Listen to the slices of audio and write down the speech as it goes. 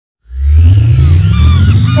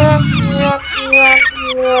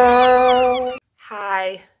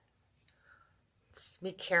It's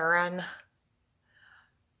me, Karen.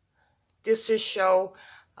 This is show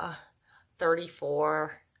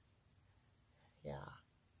 34. Yeah.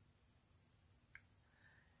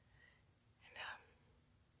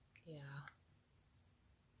 Yeah.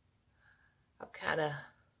 I'm kind of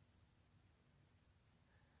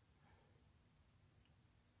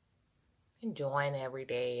enjoying every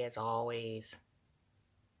day as always.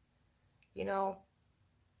 You know,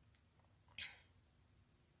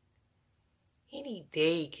 any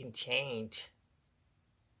day can change.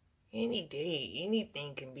 Any day,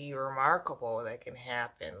 anything can be remarkable that can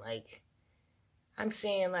happen. Like, I'm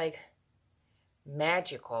saying, like,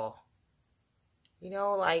 magical. You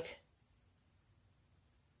know, like,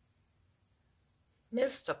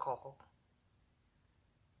 mystical.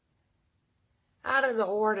 Out of the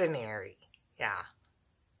ordinary. Yeah.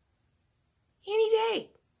 Any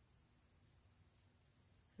day.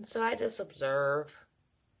 And so I just observe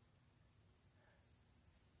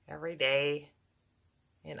every day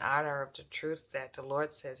in honor of the truth that the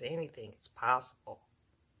Lord says anything is possible.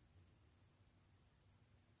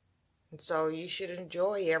 And so you should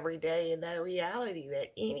enjoy every day in that reality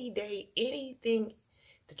that any day, anything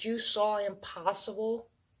that you saw impossible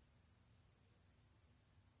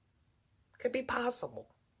could be possible.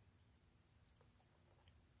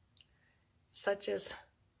 Such as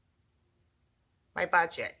my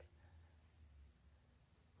budget.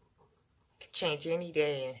 Could change any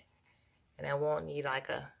day, and I won't need like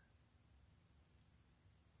if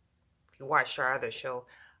you watched our other show,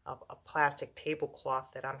 a plastic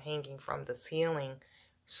tablecloth that I'm hanging from the ceiling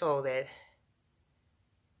so that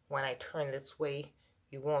when I turn this way,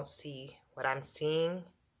 you won't see what I'm seeing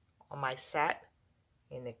on my set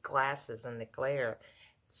in the glasses and the glare.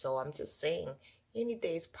 So I'm just saying, any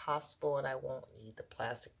day is possible and I won't need the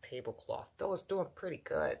plastic tablecloth. Though it's doing pretty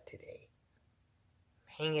good today.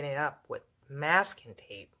 I'm hanging it up with masking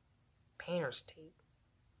tape, painter's tape,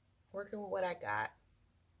 working with what I got.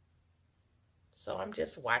 So I'm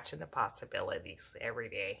just watching the possibilities every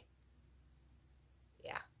day.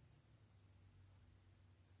 Yeah.